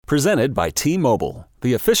Presented by T-Mobile,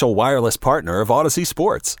 the official wireless partner of Odyssey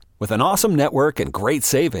Sports. With an awesome network and great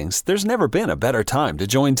savings, there's never been a better time to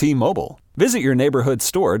join T-Mobile. Visit your neighborhood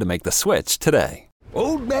store to make the switch today.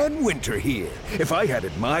 Old Man Winter here. If I had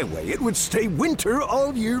it my way, it would stay winter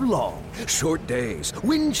all year long. Short days,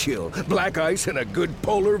 wind chill, black ice, and a good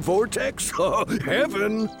polar vortex. Oh,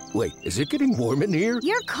 heaven! Wait, is it getting warm in here?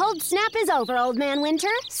 Your cold snap is over, Old Man Winter.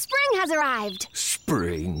 Spring has arrived.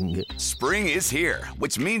 Spring. Spring is here,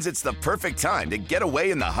 which means it's the perfect time to get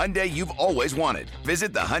away in the Hyundai you've always wanted.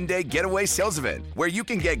 Visit the Hyundai Getaway Sales Event, where you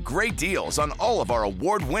can get great deals on all of our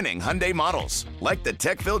award-winning Hyundai models, like the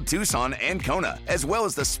tech-filled Tucson and Kona, as well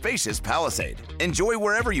as the spacious Palisade. Enjoy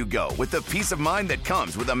wherever you go with the peace of mind that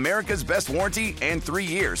comes with America's best warranty and 3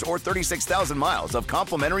 years or 36,000 miles of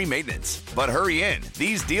complimentary maintenance. But hurry in,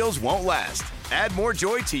 these deals won't last. Add more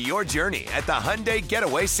joy to your journey at the Hyundai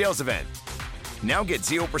Getaway Sales Event. Now get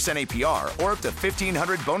 0% APR or up to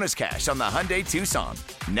 $1,500 bonus cash on the Hyundai Tucson.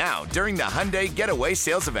 Now, during the Hyundai Getaway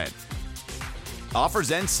Sales Event. Offers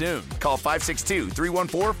end soon. Call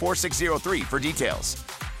 562-314-4603 for details.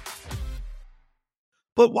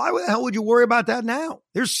 But why the hell would you worry about that now?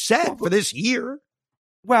 They're set for this year.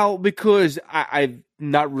 Well, because I'm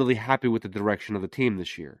not really happy with the direction of the team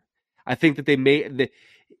this year. I think that they made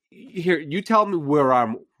here. You tell me where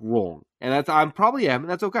I'm wrong, and I'm probably am, and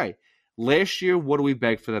that's okay. Last year, what do we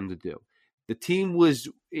beg for them to do? The team was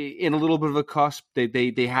in a little bit of a cusp.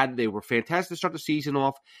 They were fantastic to start the season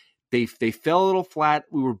off. They fell a little flat.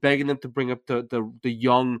 We were begging them to bring up the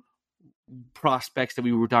young prospects that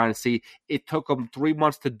we were dying to see. It took them 3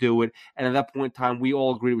 months to do it, and at that point in time, we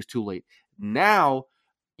all agreed it was too late. Now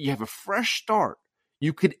you have a fresh start.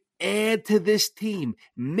 You could add to this team,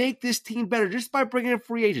 make this team better just by bringing in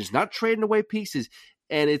free agents, not trading away pieces.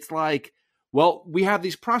 And it's like, well, we have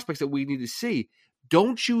these prospects that we need to see.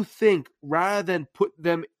 Don't you think rather than put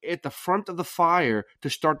them at the front of the fire to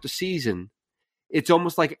start the season, it's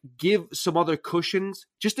almost like give some other cushions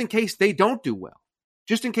just in case they don't do well?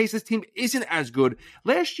 Just in case this team isn't as good.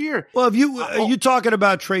 Last year. Well, are you talking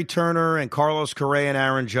about Trey Turner and Carlos Correa and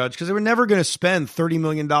Aaron Judge? Because they were never going to spend $30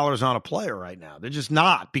 million on a player right now. They're just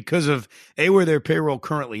not, because of A, where their payroll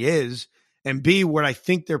currently is, and B, what I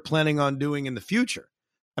think they're planning on doing in the future.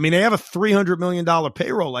 I mean, they have a $300 million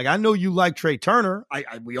payroll. Like, I know you like Trey Turner.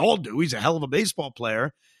 We all do. He's a hell of a baseball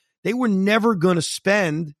player. They were never going to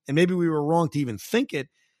spend, and maybe we were wrong to even think it,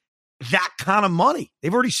 that kind of money.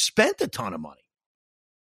 They've already spent a ton of money.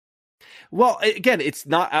 Well, again, it's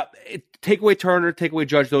not take away Turner, take away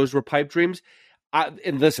Judge. Those were pipe dreams.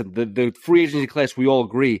 And listen, the free agency class, we all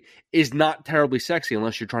agree, is not terribly sexy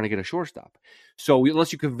unless you're trying to get a shortstop. So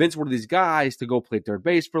unless you convince one of these guys to go play third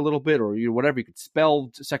base for a little bit, or whatever, you could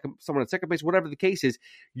spell someone at second base, whatever the case is,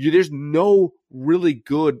 there's no really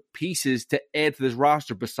good pieces to add to this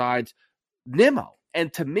roster besides Nimmo.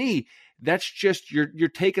 And to me, that's just you're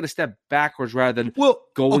taking a step backwards rather than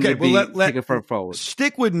taking a step forward.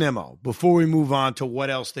 Stick with Nimmo before we move on to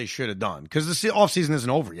what else they should have done, because the offseason isn't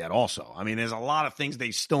over yet also. I mean, there's a lot of things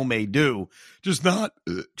they still may do, just not,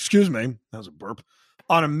 excuse me, that was a burp,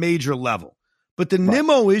 on a major level. But the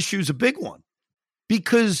Nimmo issue is a big one,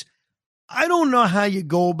 because I don't know how you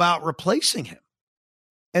go about replacing him.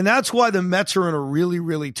 And that's why the Mets are in a really,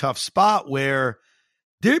 really tough spot where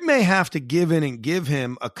they may have to give in and give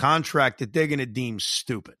him a contract that they're going to deem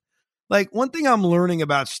stupid. Like, one thing I'm learning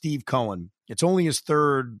about Steve Cohen, it's only his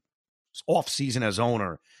third offseason as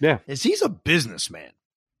owner, is he's a businessman.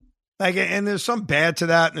 Like, and there's some bad to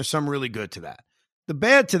that, and there's some really good to that. The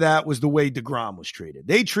bad to that was the way DeGrom was treated.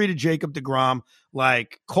 They treated Jacob DeGrom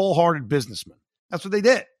like cold-hearted businessmen. That's what they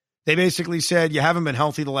did. They basically said, you haven't been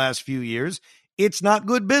healthy the last few years. It's not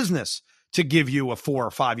good business to give you a 4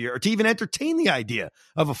 or 5 year, or to even entertain the idea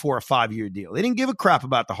of a 4 or 5 year deal. They didn't give a crap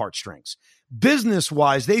about the heartstrings. Business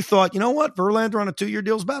wise, they thought, you know what? Verlander on a 2-year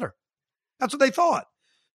deal is better. That's what they thought.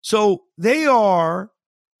 So they are,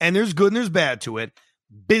 and there's good and there's bad to it,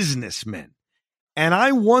 businessmen. And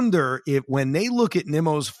I wonder if when they look at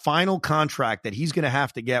Nimmo's final contract that he's going to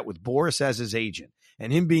have to get with Boris as his agent,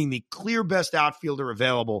 and him being the clear best outfielder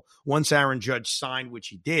available once Aaron Judge signed, which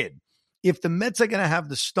he did, if the Mets are going to have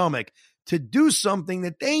the stomach to do something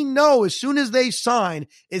that they know as soon as they sign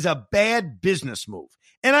is a bad business move.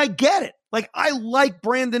 And I get it. Like, I like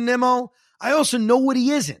Brandon Nimmo. I also know what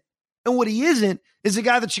he isn't. And what he isn't is a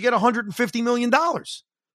guy that should get $150 million.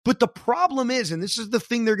 But the problem is, and this is the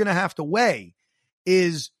thing they're going to have to weigh,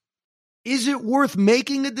 is it worth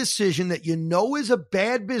making a decision that you know is a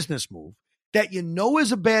bad business move, that you know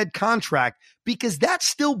is a bad contract, because that's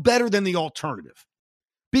still better than the alternative.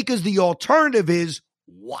 Because the alternative is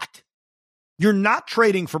what? You're not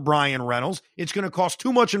trading for Brian Reynolds. It's going to cost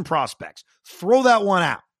too much in prospects. Throw that one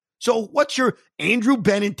out. So what's your Andrew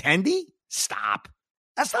Benintendi? Stop.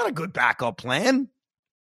 That's not a good backup plan.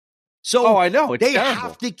 So I know. It's they terrible.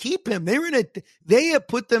 have to keep him. They have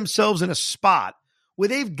put themselves in a spot where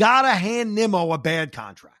they've got to hand Nimmo a bad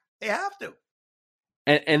contract. They have to.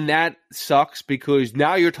 And that sucks because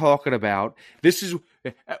now you're talking about this is,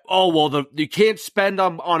 you can't spend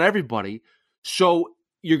on everybody. So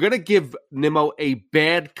you're going to give Nimmo a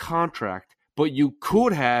bad contract, but you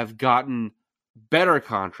could have gotten better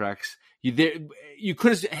contracts. You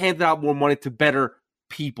could have handed out more money to better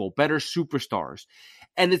people, better superstars.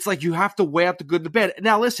 And it's like you have to weigh out the good and the bad.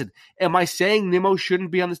 Now, listen, am I saying Nimmo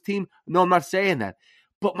shouldn't be on this team? No, I'm not saying that.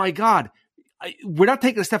 But my God, we're not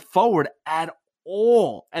taking a step forward at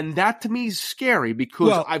all. And that to me is scary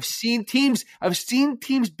because I've seen teams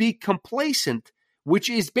be complacent, which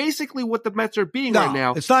is basically what the Mets are being right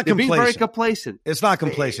now. It's not They're complacent. being very complacent. It's not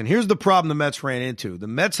complacent. Here's the problem the Mets ran into. The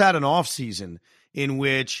Mets had an offseason in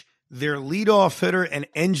which their leadoff hitter and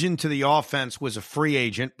engine to the offense was a free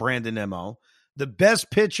agent, Brandon Nimmo. The best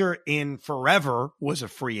pitcher in forever was a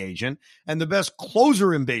free agent, and the best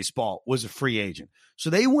closer in baseball was a free agent. So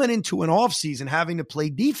they went into an offseason having to play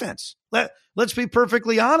defense. Let's be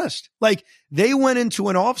perfectly honest. Like, they went into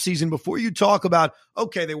an offseason before you talk about,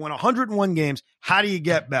 okay, they won 101 games. How do you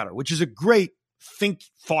get better? Which is a great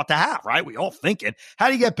thought to have, right? We all think it. How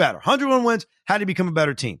do you get better? 101 wins. How do you become a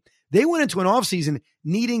better team? They went into an offseason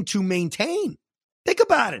needing to maintain. Think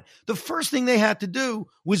about it. The first thing they had to do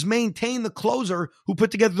was maintain the closer who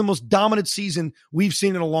put together the most dominant season we've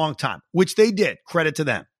seen in a long time, which they did. Credit to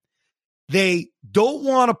them. They don't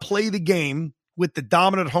want to play the game with the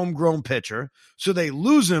dominant homegrown pitcher, so they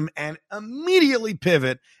lose him and immediately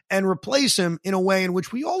pivot and replace him in a way in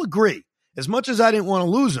which we all agree. As much as I didn't want to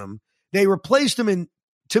lose him, they replaced him in,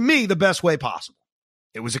 to me, the best way possible.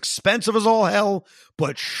 It was expensive as all hell,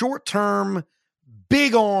 but short-term,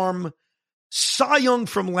 big arm, Cy Young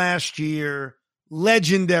from last year,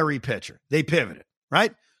 legendary pitcher. They pivoted,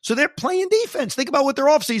 right? So they're playing defense. Think about what their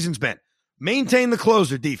offseason's been. Maintain the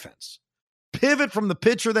closer, defense. Pivot from the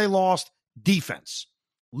pitcher they lost, defense.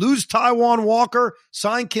 Lose Taijuan Walker,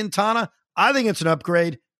 sign Quintana. I think it's an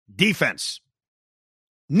upgrade, defense.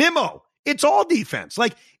 Nimmo, it's all defense.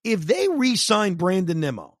 Like, if they re-sign Brandon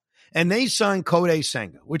Nimmo and they sign Kodai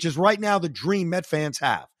Senga, which is right now the dream Met fans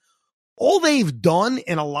have, all they've done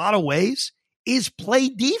in a lot of ways is play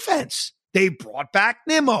defense. They brought back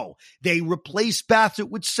Nimmo. They replaced Bassett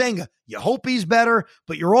with Senga. You hope he's better,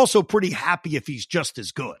 but you're also pretty happy if he's just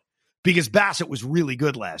as good because Bassett was really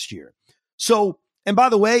good last year. So, and by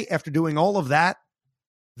the way, after doing all of that,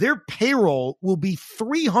 their payroll will be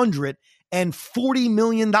 $340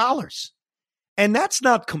 million. And that's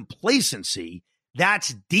not complacency.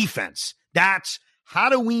 That's defense. That's how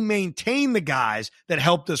do we maintain the guys that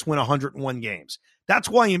helped us win 101 games? That's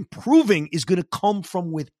why improving is going to come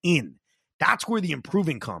from within. That's where the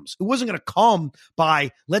improving comes. It wasn't going to come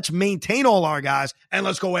by let's maintain all our guys and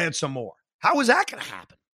let's go add some more. How is that going to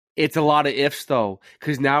happen? It's a lot of ifs, though,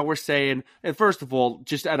 because now we're saying, and first of all,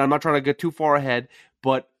 and I'm not trying to get too far ahead,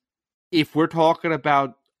 but if we're talking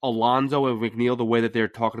about Alonso and McNeil the way that they're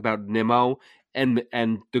talking about Nimmo and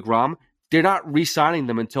DeGrom, they're not re-signing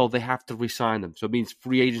them until they have to re-sign them. So it means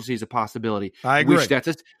free agency is a possibility. I agree.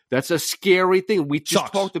 That's a scary thing. We just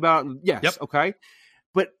Sucks. talked about, yes, yep. Okay.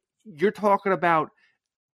 But you're talking about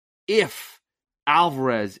if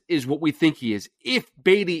Alvarez is what we think he is, if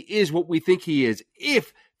Beatty is what we think he is,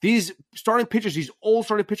 if these starting pitchers, these old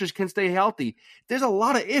starting pitchers can stay healthy, there's a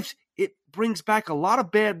lot of ifs. It brings back a lot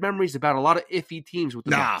of bad memories about a lot of iffy teams with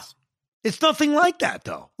the Mets. It's nothing like that,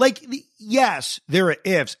 though. Like, yes, there are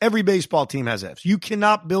ifs. Every baseball team has ifs. You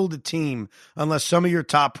cannot build a team unless some of your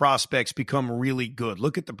top prospects become really good.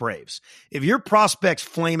 Look at the Braves. If your prospects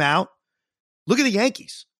flame out, look at the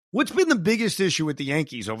Yankees. What's been the biggest issue with the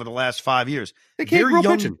Yankees over the last 5 years? They can't grow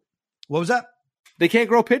pitching. What was that? They can't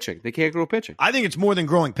grow pitching. I think it's more than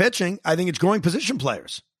growing pitching. I think it's growing position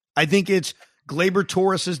players. I think it's Gleyber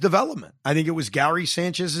Torres' development. I think it was Gary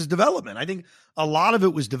Sanchez's development. I think a lot of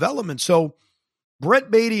it was development. So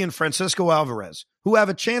Brett Beatty and Francisco Alvarez, who have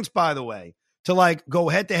a chance, by the way, to like go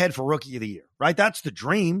head to head for Rookie of the Year, right? That's the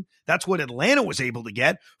dream. That's what Atlanta was able to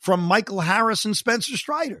get from Michael Harris and Spencer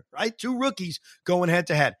Strider, right? Two rookies going head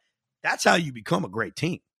to head. That's how you become a great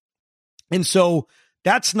team. And so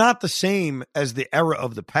that's not the same as the era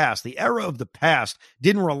of the past. The era of the past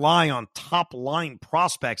didn't rely on top line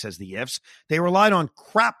prospects as the ifs. They relied on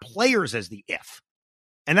crap players as the if.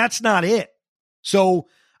 And that's not it. So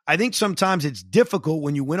I think sometimes it's difficult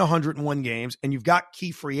when you win 101 games and you've got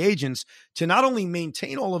key free agents to not only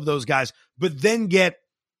maintain all of those guys, but then get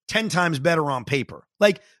 10 times better on paper.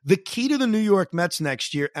 Like the key to the New York Mets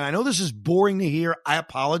next year, and I know this is boring to hear, I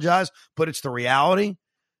apologize, but it's the reality.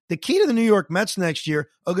 The key to the New York Mets next year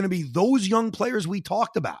are going to be those young players we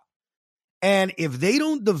talked about. And if they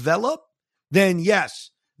don't develop, then yes,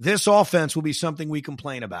 this offense will be something we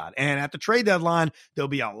complain about. And at the trade deadline, there'll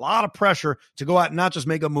be a lot of pressure to go out and not just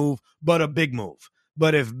make a move, but a big move.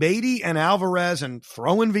 But if Beatty and Alvarez and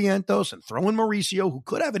throw in Vientos and throw in Mauricio, who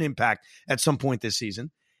could have an impact at some point this season,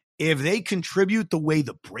 if they contribute the way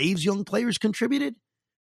the Braves young players contributed,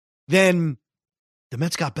 then the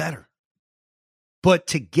Mets got better. But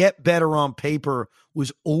to get better on paper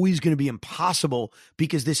was always going to be impossible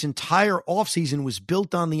because this entire offseason was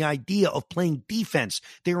built on the idea of playing defense.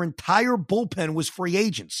 Their entire bullpen was free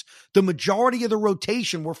agents. The majority of the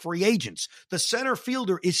rotation were free agents. The center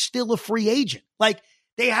fielder is still a free agent. Like,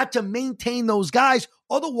 they had to maintain those guys.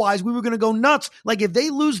 Otherwise, we were going to go nuts. Like, if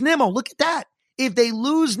they lose Nimmo, look at that. If they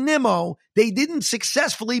lose Nimmo, they didn't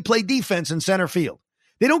successfully play defense in center field.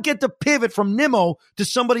 They don't get to pivot from Nimmo to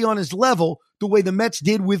somebody on his level the way the Mets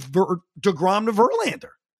did with DeGrom to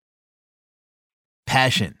Verlander.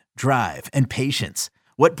 Passion, drive, and patience.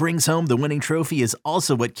 What brings home the winning trophy is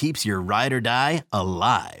also what keeps your ride or die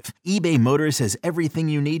alive. eBay Motors has everything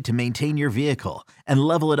you need to maintain your vehicle and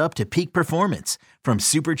level it up to peak performance, from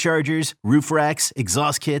superchargers, roof racks,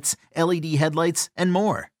 exhaust kits, LED headlights, and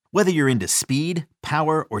more. Whether you're into speed,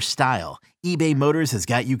 power, or style, eBay Motors has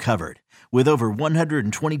got you covered. With over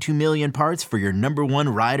 122 million parts for your number one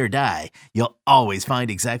ride or die, you'll always find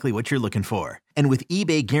exactly what you're looking for. And with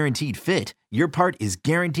eBay Guaranteed Fit, your part is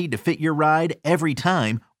guaranteed to fit your ride every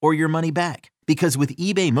time or your money back. Because with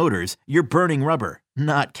eBay Motors, you're burning rubber,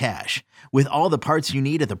 not cash. With all the parts you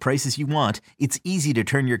need at the prices you want, it's easy to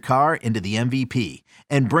turn your car into the MVP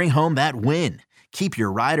and bring home that win. Keep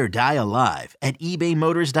your ride or die alive at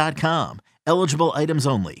ebaymotors.com. Eligible items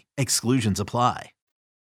only. Exclusions apply.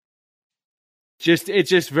 It's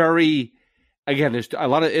just very, again, there's a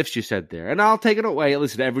lot of ifs you said there. And I'll take it away.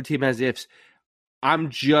 Listen, every team has ifs. I'm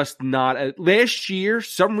just not. Last year,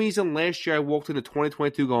 I walked into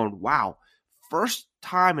 2022 going, wow, first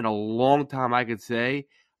time in a long time I could say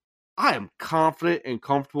I am confident and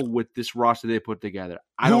comfortable with this roster they put together.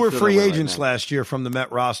 Who were free agents last year from the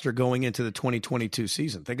Met roster going into the 2022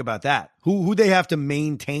 season? Think about that. Who they have to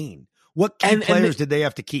maintain? What key players did they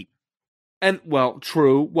have to keep? And, well,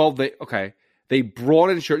 true. Well, They brought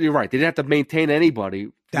in, you're right, they didn't have to maintain anybody.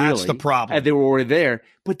 That's the problem. And they were already there.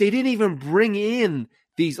 But they didn't even bring in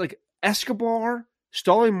these, like Escobar,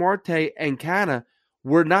 Starling Marte, and Canna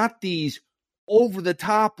were not these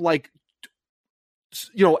over-the-top, like,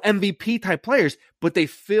 MVP type players, but they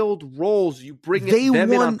filled roles. You bring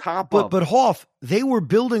them in on top of. But Hoff, they were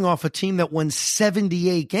building off a team that won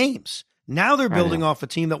 78 games. Now they're building off a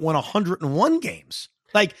team that won 101 games.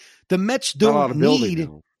 Like, the Mets don't need...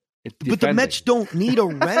 But the Mets don't need a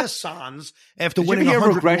renaissance after winning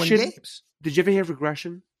 101 games. Did you ever hear of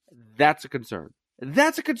regression? That's a concern.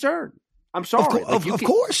 I'm sorry. Of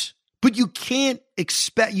course. But you can't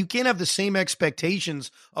have the same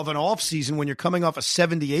expectations of an offseason when you're coming off a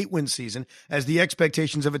 78-win season as the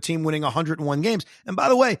expectations of a team winning 101 games. And by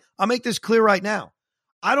the way, I'll make this clear right now.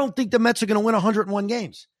 I don't think the Mets are going to win 101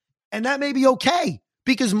 games. And that may be okay,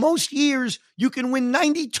 because most years you can win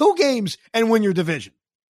 92 games and win your division.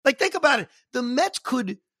 Like, think about it. The Mets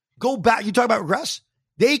could go back. You talk about regress?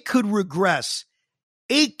 They could regress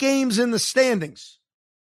 8 games in the standings,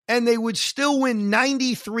 and they would still win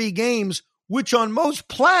 93 games, which on most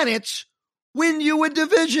planets win you a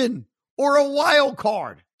division or a wild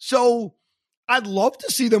card. So I'd love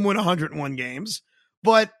to see them win 101 games,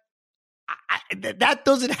 but that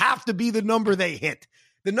doesn't have to be the number they hit.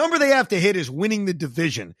 The number they have to hit is winning the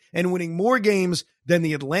division and winning more games than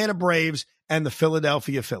the Atlanta Braves and the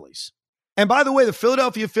Philadelphia Phillies. And by the way, the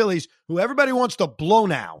Philadelphia Phillies, who everybody wants to blow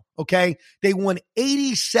now, okay, they won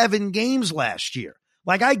 87 games last year.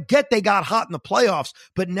 Like, I get they got hot in the playoffs,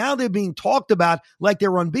 but now they're being talked about like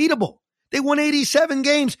they're unbeatable. They won 87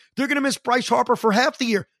 games. They're going to miss Bryce Harper for half the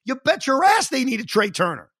year. You bet your ass they needed Trey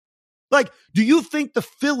Turner. Like, do you think the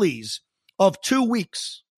Phillies of 2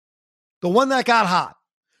 weeks, the one that got hot,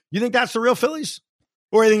 you think that's the real Phillies?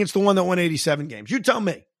 Or you think it's the one that won 87 games? You tell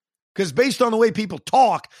me. Because based on the way people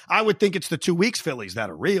talk, I would think it's the 2 weeks Phillies that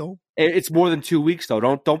are real. It's more than 2 weeks, though.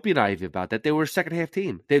 Don't be naive about that. They were a second half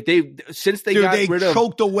team. They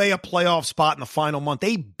choked away a playoff spot in the final month.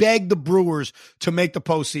 They begged the Brewers to make the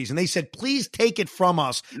postseason. They said, "Please take it from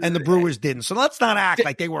us," and the Brewers didn't. So let's not act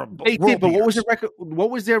like they were. They did, but what was their record? What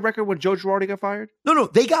was their record when Joe Girardi got fired? No,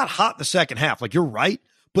 they got hot in the second half. Like, you're right,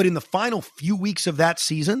 but in the final few weeks of that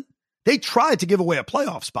season, they tried to give away a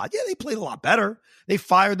playoff spot. Yeah, they played a lot better. They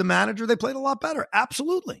fired the manager. They played a lot better.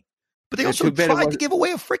 Absolutely. But they also tried to give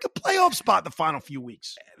away a freaking playoff spot in the final few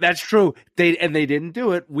weeks. That's true. They didn't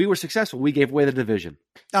do it. We were successful. We gave away the division.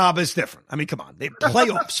 But it's different. I mean, come on. They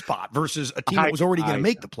playoff spot versus a team that was already going to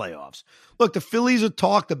make the playoffs. Look, the Phillies are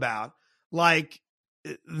talked about like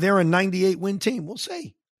they're a 98-win team. We'll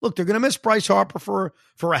see. Look, they're going to miss Bryce Harper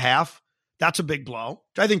for a half. That's a big blow.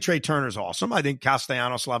 I think Trey Turner's awesome. I think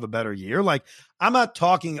Castellanos will have a better year. Like, I'm not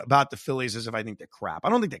talking about the Phillies as if I think they're crap. I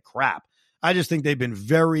don't think they're crap. I just think they've been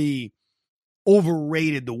very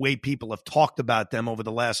overrated the way people have talked about them over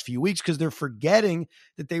the last few weeks because they're forgetting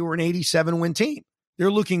that they were an 87-win team.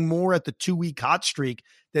 They're looking more at the 2-week hot streak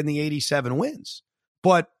than the 87 wins.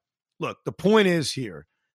 But look, the point is here,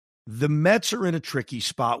 the Mets are in a tricky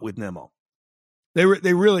spot with Nimmo. They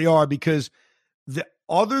really are because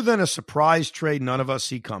other than a surprise trade none of us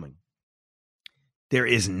see coming, there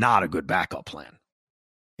is not a good backup plan.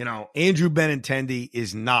 Andrew Benintendi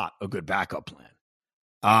is not a good backup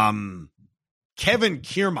plan. Kevin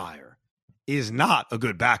Kiermaier is not a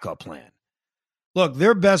good backup plan. Look,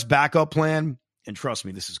 their best backup plan, and trust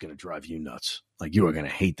me, this is going to drive you nuts. Like, you are going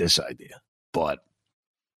to hate this idea, but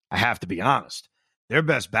I have to be honest. Their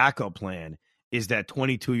best backup plan is that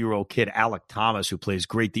 22-year-old kid, Alek Thomas, who plays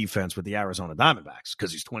great defense with the Arizona Diamondbacks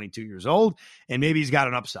because he's 22 years old and maybe he's got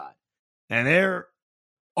an upside. And their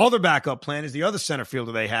other backup plan is the other center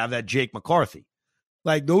fielder they have, that Jake McCarthy.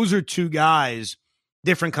 Like, those are two guys,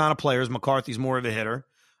 different kind of players. McCarthy's more of a hitter.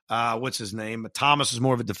 What's his name? Thomas is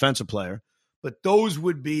more of a defensive player. But those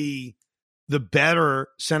would be the better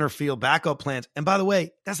center field backup plans. And by the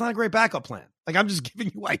way, that's not a great backup plan. Like, I'm just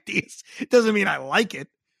giving you ideas. It doesn't mean I like it.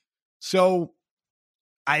 So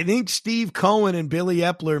I think Steve Cohen and Billy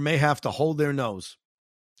Epler may have to hold their nose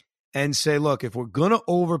and say, look, if we're going to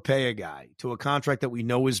overpay a guy to a contract that we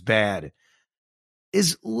know is bad,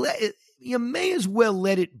 you may as well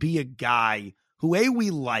let it be a guy who, A,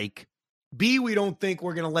 we like, B, we don't think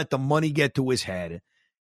we're going to let the money get to his head,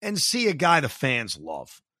 and C, a guy the fans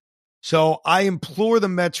love. So I implore the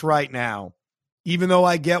Mets right now, even though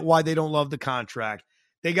I get why they don't love the contract,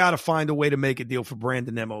 they got to find a way to make a deal for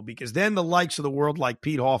Brandon Nimmo, because then the likes of the world like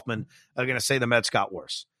Pete Hoffman are going to say the Mets got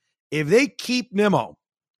worse. If they keep Nimmo,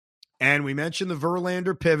 and we mentioned the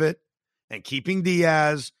Verlander pivot and keeping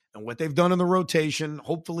Diaz and what they've done in the rotation,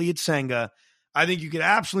 hopefully it's Senga, I think you could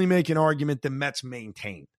absolutely make an argument the Mets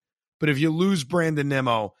maintain. But if you lose Brandon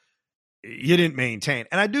Nimmo, you didn't maintain.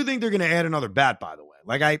 And I do think they're going to add another bat, by the way.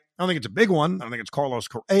 Like, I don't think it's a big one. I don't think it's Carlos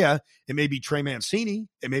Correa. It may be Trey Mancini.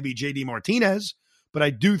 It may be JD Martinez. But I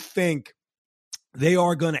do think they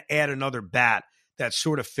are going to add another bat that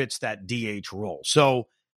sort of fits that DH role. So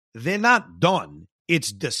they're not done.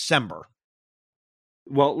 It's December.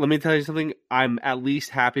 Well, let me tell you something. I'm at least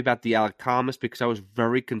happy about the Alek Thomas, because I was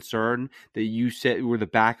very concerned that you said where the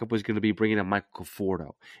backup was going to be bringing in Michael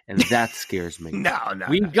Conforto, and that scares me. No. I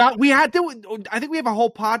think we have a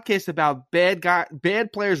whole podcast about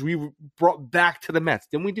bad players we brought back to the Mets.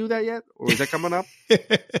 Didn't we do that yet, or is that coming up?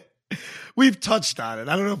 We've touched on it.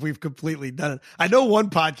 I don't know if we've completely done it. I know one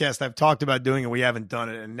podcast I've talked about doing and we haven't done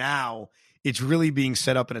it, and now it's really being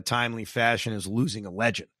set up in a timely fashion as losing a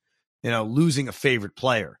legend. Losing a favorite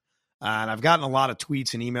player. And I've gotten a lot of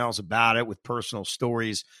tweets and emails about it with personal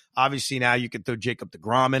stories. Obviously, now you could throw Jacob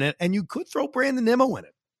deGrom in it, and you could throw Brandon Nimmo in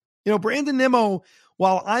it. Brandon Nimmo,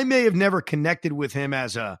 while I may have never connected with him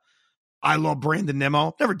as I love Brandon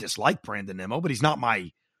Nimmo, never disliked Brandon Nimmo, but he's not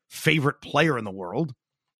my favorite player in the world.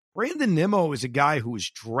 Brandon Nimmo is a guy who was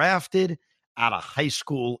drafted out of high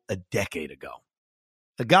school a decade ago.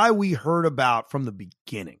 A guy we heard about from the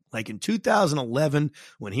beginning. Like in 2011,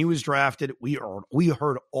 when he was drafted, we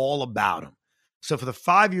heard all about him. So for the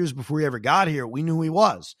 5 years before he ever got here, we knew who he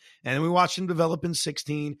was. And then we watched him develop in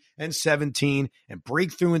 16 and 17 and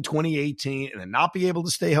break through in 2018 and then not be able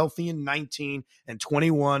to stay healthy in 19 and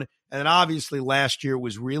 21. And then obviously last year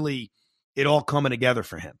was really it all coming together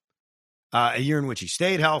for him. A year in which he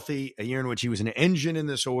stayed healthy, a year in which he was an engine in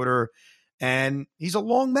this order. And he's a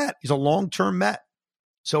long Met. He's a long-term Met.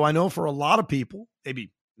 So I know for a lot of people,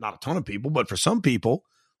 maybe not a ton of people, but for some people,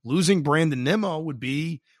 losing Brandon Nimmo would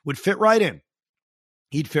fit right in.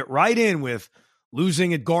 He'd fit right in with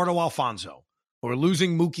losing Edgardo Alfonso or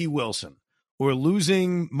losing Mookie Wilson or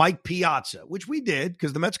losing Mike Piazza, which we did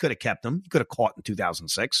because the Mets could have kept him. He could have caught in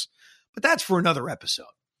 2006. But that's for another episode.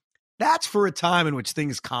 That's for a time in which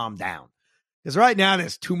things calm down. Because right now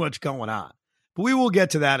there's too much going on. But we will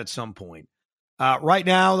get to that at some point. Right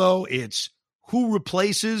now, though, it's who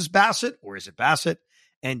replaces Bassett, or is it Bassett?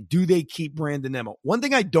 And do they keep Brandon Nimmo? One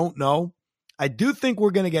thing I don't know, I do think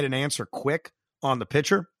we're going to get an answer quick on the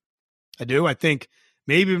pitcher. I do. I think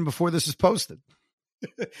maybe even before this is posted.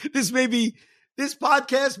 This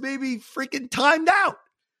podcast may be freaking timed out.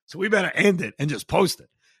 So we better end it and just post it.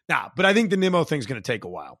 Now, but I think the Nimmo thing's going to take a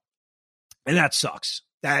while. And that sucks.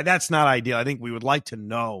 That's not ideal. I think we would like to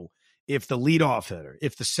know if the leadoff hitter,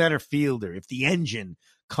 if the center fielder, if the engine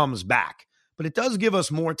comes back. But it does give us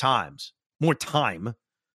more time to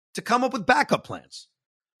come up with backup plans.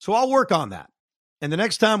 So I'll work on that. And the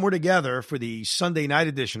next time we're together for the Sunday night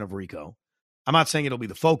edition of Rico, I'm not saying it'll be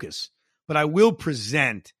the focus, but I will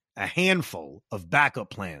present a handful of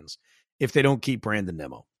backup plans if they don't keep Brandon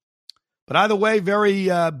Nimmo. But either way, very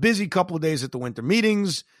busy couple of days at the winter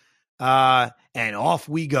meetings, and off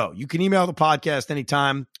we go. You can email the podcast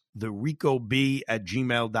anytime,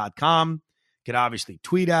 thericob@gmail.com. You can obviously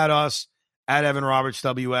tweet at us, at Evan Roberts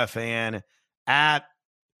WFAN, at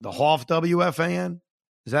the Hoff WFAN.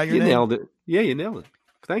 Is that your name? You nailed it. Yeah, you nailed it.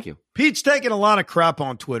 Thank you. Pete's taking a lot of crap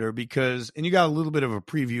on Twitter because, and you got a little bit of a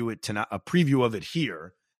preview of it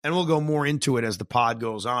here, and we'll go more into it as the pod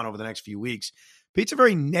goes on over the next few weeks. Pete's a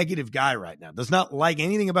very negative guy right now. Does not like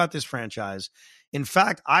anything about this franchise. In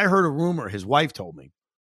fact, I heard a rumor his wife told me.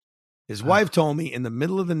 His wife told me in the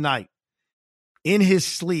middle of the night, in his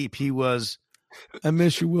sleep, he was, I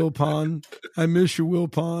miss you, Wilpon. I miss you,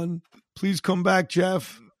 Wilpon. Please come back,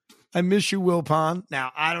 Jeff. I miss you, Wilpon.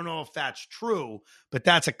 Now, I don't know if that's true, but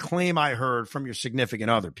that's a claim I heard from your significant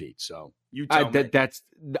other, Pete. So you tell me.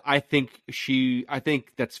 I think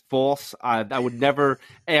that's false. I would never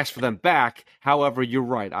ask for them back. However, you're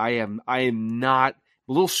right. I am not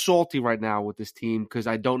a little salty right now with this team because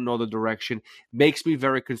I don't know the direction. Makes me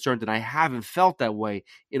very concerned, and I haven't felt that way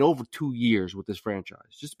in over 2 years with this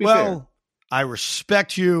franchise. Just to be fair. I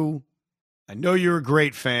respect you. I know you're a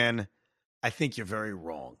great fan. I think you're very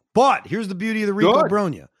wrong. But here's the beauty of the Rico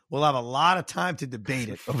Bronya. We'll have a lot of time to debate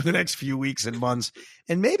it over the next few weeks and months.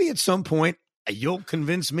 And maybe at some point, you'll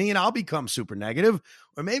convince me and I'll become super negative.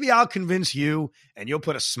 Or maybe I'll convince you and you'll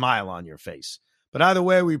put a smile on your face. But either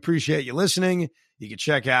way, we appreciate you listening. You can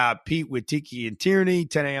check out Pete with Tiki and Tierney,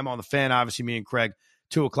 10 a.m. on The Fan. Obviously, me and Craig,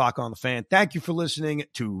 2 o'clock on The Fan. Thank you for listening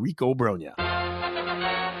to Rico Bronya.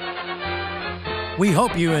 We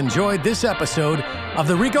hope you enjoyed this episode of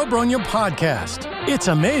the Rico Bronya Podcast. It's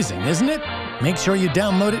amazing, isn't it? Make sure you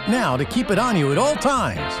download it now to keep it on you at all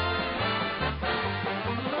times.